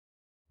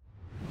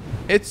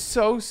It's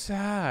so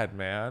sad,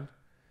 man.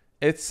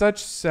 It's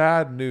such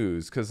sad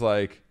news because,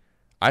 like,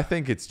 I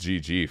think it's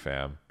GG,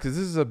 fam. Because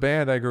this is a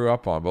band I grew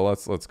up on. But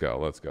let's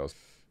go.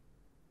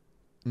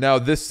 Now,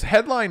 this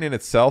headline in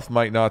itself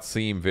might not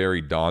seem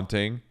very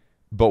daunting,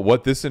 but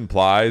what this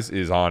implies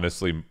is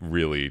honestly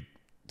really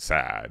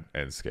sad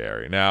and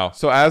scary. Now,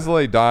 so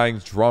Azalea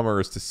Dying's drummer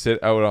is to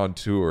sit out on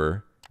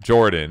tour,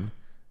 Jordan,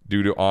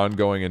 due to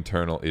ongoing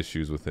internal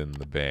issues within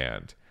the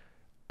band.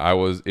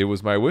 It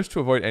was my wish to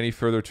avoid any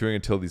further touring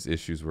until these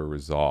issues were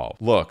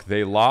resolved. Look,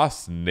 they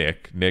lost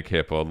Nick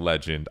Hippo,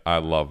 legend. I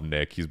love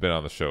Nick. He's been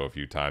on the show a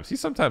few times. He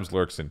sometimes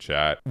lurks in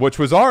chat, which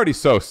was already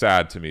so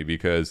sad to me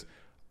because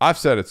I've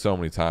said it so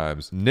many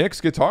times.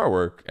 Nick's guitar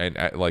work, and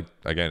like,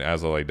 again,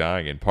 Azalea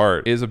Dying in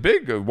part, is a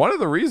big one of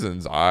the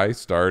reasons I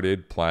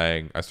started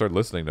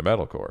listening to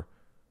metalcore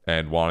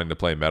and wanting to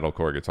play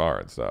metalcore guitar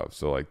and stuff.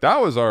 So, like,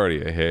 that was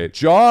already a hit.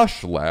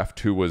 Josh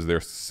left, who was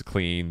their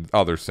clean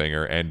other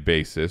singer and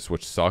bassist,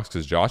 which sucks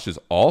because Josh is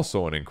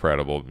also an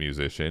incredible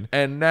musician.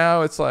 And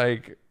now it's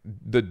like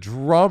the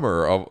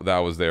drummer that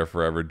was there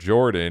forever,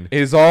 Jordan,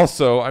 is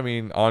also, I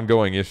mean,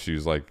 ongoing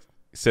issues, like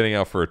sitting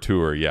out for a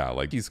tour. Yeah,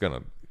 like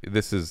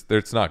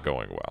it's not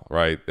going well,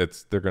 right?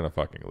 They're gonna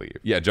fucking leave.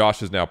 Yeah,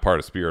 Josh is now part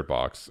of Spirit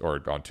Box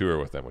or on tour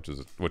with them,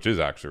 which is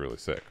actually really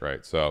sick,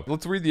 right? So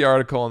let's read the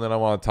article and then I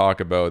want to talk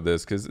about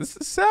this because this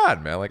is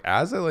sad, man. Like,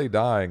 Azalea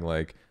Dying,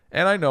 like,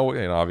 and I know,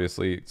 and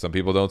obviously some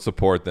people don't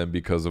support them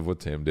because of what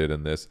Tim did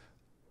in this.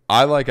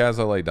 I like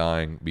Azalea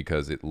Dying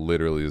because it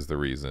literally is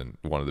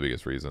one of the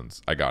biggest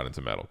reasons I got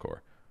into metalcore.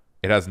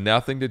 It has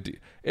nothing to do.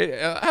 It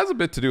has a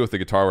bit to do with the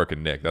guitar work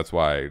and Nick. That's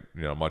why,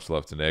 much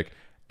love to Nick.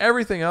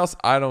 Everything else,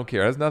 I don't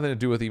care. It has nothing to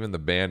do with even the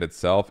band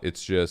itself.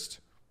 It's just,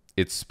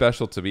 it's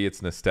special to me. It's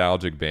a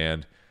nostalgic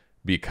band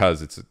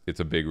because it's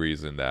a big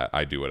reason that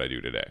I do what I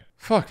do today.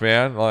 Fuck,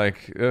 man.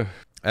 Like,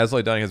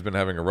 Azalea Dying has been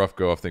having a rough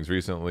go of things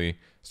recently,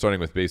 starting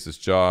with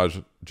bassist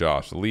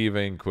Josh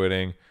leaving,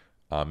 quitting.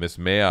 Miss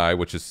May I,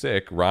 which is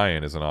sick.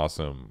 Ryan is an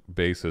awesome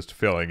bassist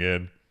filling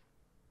in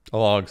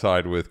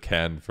alongside with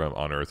Ken from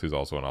Unearth, who's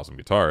also an awesome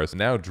guitarist.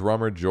 Now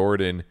drummer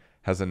Jordan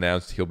has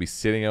announced he'll be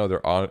sitting out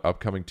their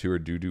upcoming tour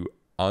due to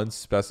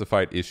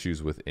unspecified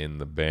issues within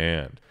the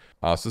band.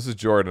 So this is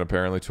Jordan,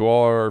 apparently. To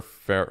all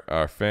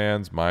our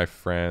fans, my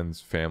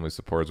friends, family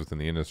supporters within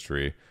the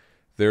industry,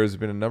 there has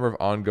been a number of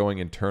ongoing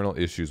internal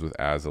issues with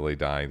Azalea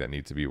Dying that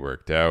need to be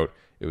worked out.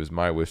 It was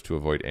my wish to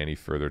avoid any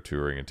further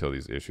touring until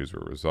these issues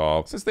were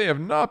resolved. Since they have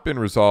not been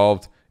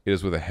resolved, it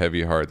is with a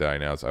heavy heart that I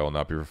announce I will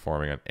not be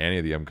performing on any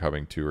of the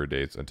upcoming tour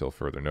dates until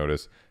further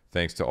notice.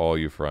 Thanks to all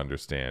you for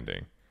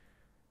understanding.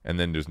 And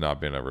then there's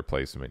not been a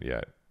replacement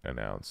yet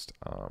announced,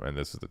 and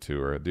this is the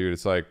tour, dude.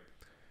 It's like,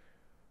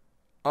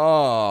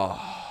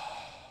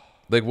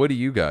 like, what do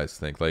you guys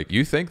think? Like,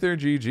 you think they're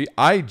GG?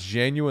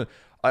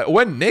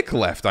 When Nick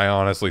left, I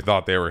honestly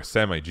thought they were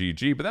semi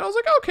GG, but then I was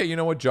like, okay, you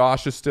know what?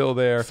 Josh is still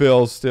there,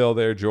 Phil's still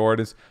there,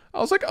 Jordan's. I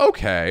was like,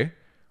 okay,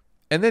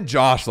 and then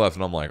Josh left,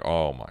 and I'm like,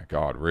 oh my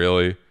god,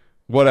 really?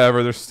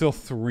 Whatever. There's still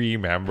 3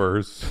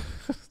 members.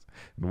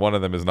 One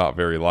of them is not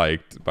very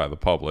liked by the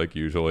public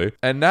usually.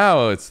 And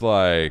now it's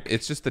like,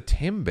 it's just the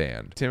Tim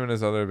band. Tim and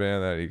his other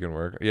band that he can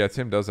work. Yeah,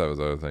 Tim does have his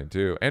other thing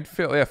too. And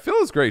Phil, yeah, Phil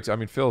is great. I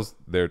mean, Phil's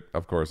there,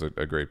 of course,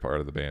 a great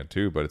part of the band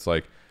too. But it's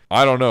like,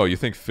 I don't know. You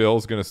think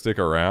Phil's going to stick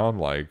around?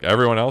 Like,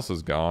 everyone else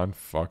is gone.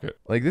 Fuck it.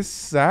 Like, this is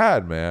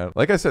sad, man.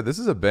 Like I said, this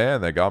is a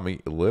band that got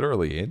me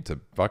literally into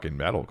fucking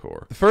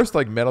metalcore. The first,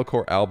 like,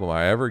 metalcore album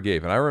I ever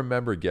gave, and I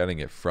remember getting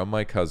it from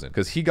my cousin,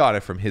 because he got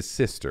it from his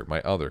sister, my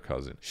other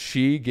cousin.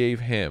 She gave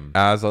him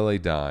Azalea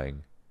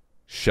Dying,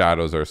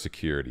 Shadows Are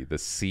Security, the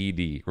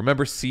CD.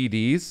 Remember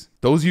CDs?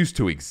 Those used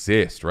to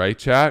exist, right,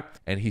 chat?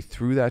 And he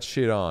threw that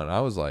shit on.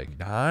 I was like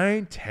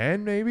 9,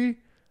 10 maybe?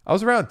 I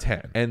was around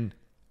 10. And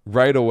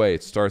right away,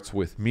 it starts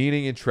with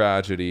Meaning and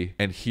Tragedy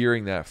and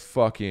hearing that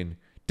fucking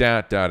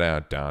da da da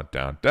da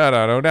da da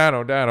da da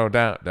da da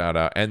da da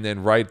da, and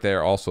then right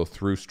there also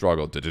Through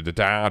Struggle da da da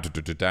da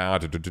da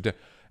da da da.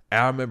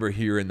 I remember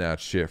hearing that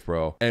shit,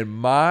 bro, and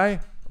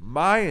my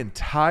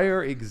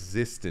entire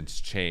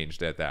existence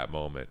changed at that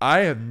moment. I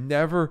have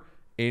never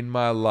in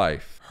my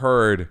life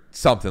heard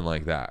something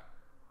like that.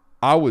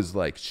 I was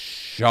like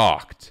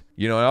shocked.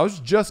 And I was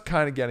just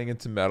kind of getting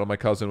into metal. My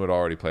cousin would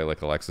already play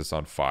like Alexis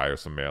on Fire,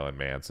 some Marilyn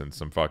Manson,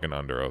 some fucking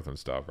Under Oath and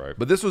stuff, right?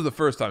 But this was the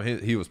first time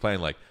he was playing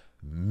like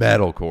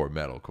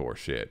metalcore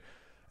shit.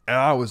 And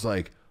I was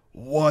like,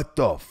 what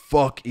the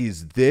fuck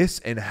is this?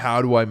 And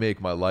how do I make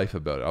my life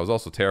about it? I was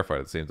also terrified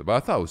at the same time, but I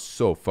thought it was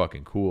so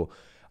fucking cool.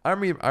 I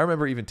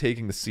remember even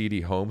taking the CD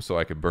home so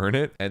I could burn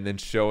it and then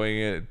showing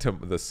it to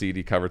the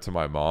CD cover to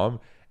my mom.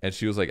 And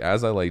she was like,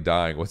 as I lay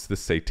dying, what's this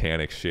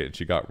satanic shit? And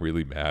she got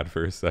really mad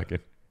for a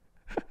second.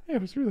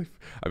 It was really,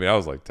 I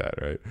was like 10,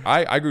 right?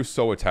 I grew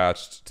so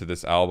attached to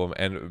this album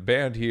and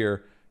band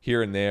here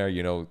and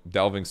there,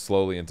 delving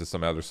slowly into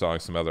some other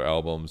songs, some other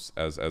albums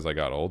as I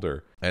got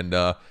older. And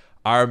I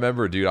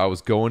remember, dude, I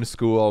was going to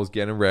school. I was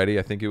getting ready.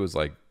 I think it was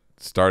like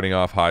starting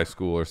off high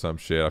school or some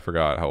shit. I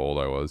forgot how old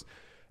I was.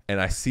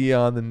 And I see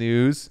on the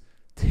news,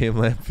 Tim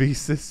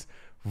Lambesis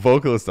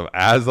vocalist of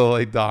As I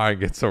Lay Dying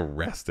gets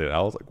arrested.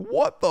 I was like,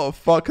 what the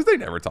fuck? Because they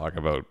never talk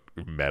about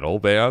metal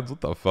bands.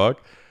 What the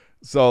fuck?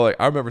 So like,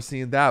 I remember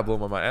seeing that blow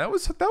my mind. And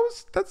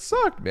that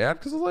sucked, man.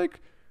 Because like,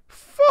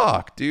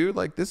 fuck, dude.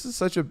 Like, this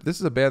is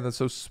a band that's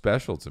so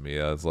special to me.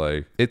 It's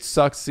like, it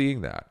sucks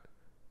seeing that.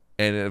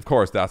 And of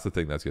course, that's the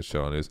thing that gets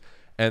shown is.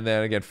 And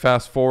then again,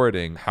 fast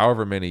forwarding,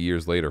 however many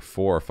years later,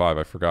 4 or 5,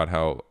 I forgot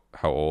how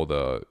old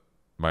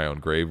My Own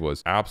Grave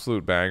was.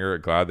 Absolute banger.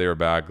 Glad they were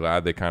back.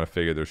 Glad they kind of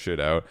figured their shit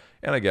out.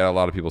 And again, a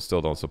lot of people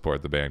still don't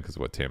support the band because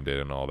of what Tim did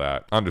and all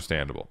that.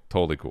 Understandable.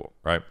 Totally cool,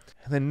 right?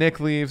 And then Nick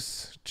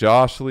leaves.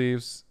 Josh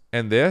leaves.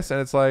 And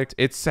it's like,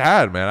 it's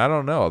sad, man. I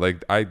don't know.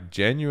 Like, I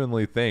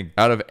genuinely think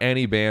out of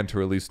any band to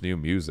release new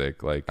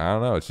music, like, I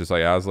don't know. It's just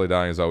like As I Lay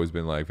Dying has always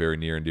been like very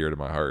near and dear to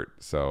my heart.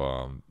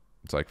 So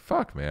it's like,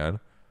 fuck, man.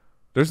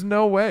 There's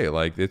no way.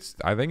 Like,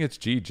 I think it's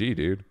GG,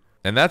 dude.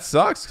 And that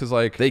sucks because,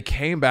 like, they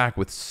came back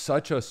with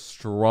such a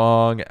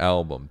strong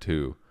album,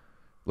 too.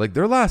 Like,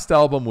 their last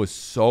album was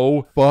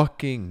so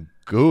fucking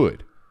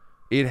good.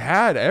 It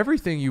had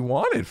everything you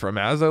wanted from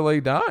As I Lay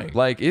Dying.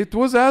 Like, it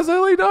was As I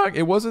Lay Dying.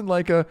 It wasn't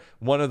like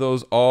one of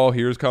those, oh,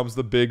 here comes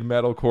the big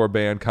metalcore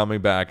band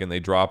coming back and they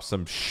drop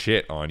some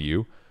shit on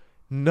you.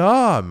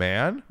 Nah,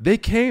 man. They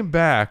came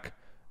back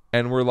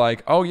and were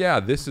like, oh, yeah,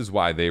 this is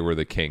why they were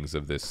the kings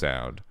of this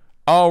sound.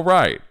 All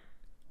right.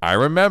 I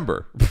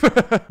remember.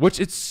 Which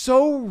it's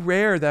so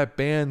rare that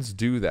bands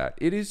do that.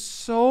 It is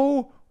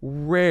so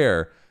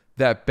rare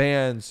that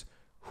bands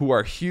who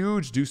are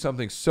huge do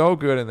something so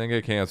good and then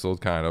get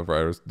canceled, kind of, right?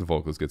 Or the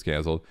vocalist gets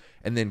canceled,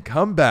 and then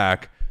come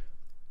back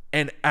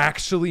and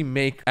actually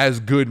make as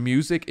good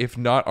music, if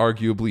not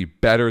arguably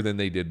better than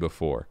they did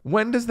before.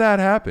 When does that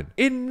happen?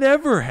 It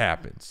never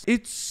happens.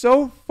 It's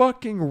so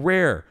fucking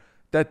rare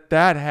that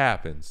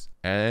happens.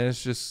 And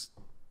it's just,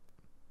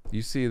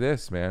 you see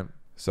this, man.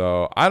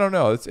 So I don't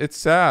know. It's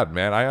sad,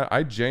 man.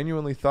 I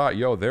genuinely thought,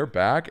 yo, they're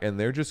back and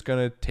they're just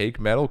gonna take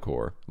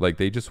metalcore. Like,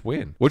 they just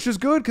win, which is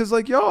good because,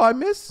 like, yo, I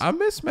miss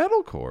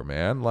metalcore,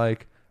 man.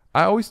 Like,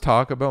 I always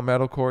talk about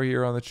metalcore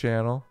here on the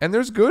channel, and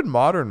there's good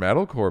modern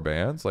metalcore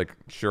bands. Like,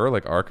 sure,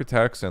 like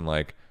Architects and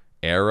like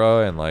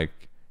Era and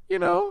like, you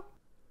know,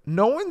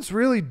 no one's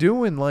really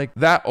doing like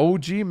that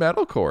OG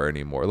metalcore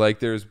anymore. Like,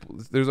 there's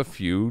a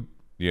few,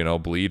 you know,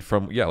 Bleed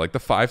From, yeah, like the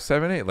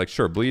 578, like,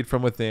 sure, Bleed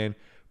From Within.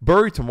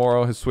 Bury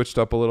Tomorrow has switched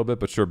up a little bit,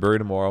 but sure, Bury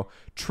Tomorrow.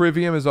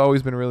 Trivium has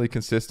always been really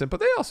consistent,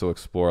 but they also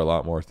explore a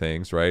lot more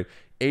things, right?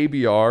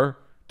 ABR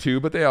too,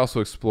 but they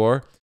also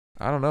explore.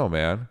 I don't know,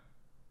 man.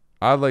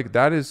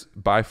 That is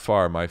by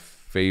far my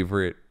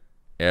favorite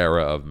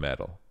era of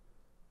metal.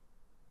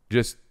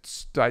 Just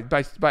by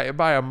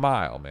a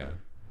mile, man.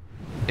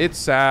 It's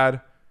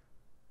sad.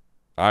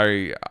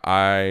 I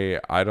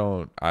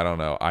don't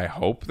know. I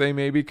hope they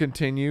maybe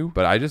continue,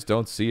 but I just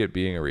don't see it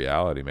being a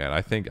reality, man.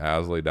 I think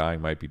As I Lay Dying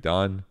might be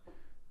done,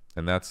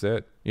 and that's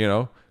it. You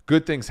know,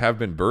 good things have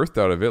been birthed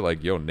out of it.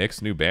 Like, yo,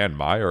 Nick's new band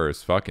Meyer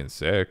is fucking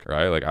sick,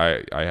 right? Like,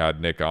 I had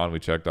Nick on. We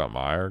checked out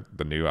Meyer.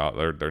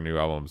 Their new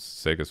album's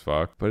sick as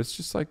fuck. But it's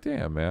just like,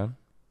 damn, man.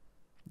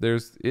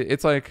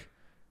 It's like,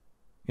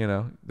 you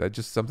know, that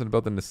just something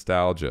about the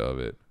nostalgia of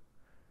it.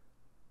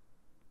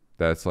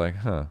 That's like,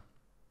 huh.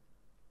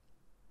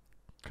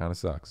 Kind of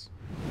sucks.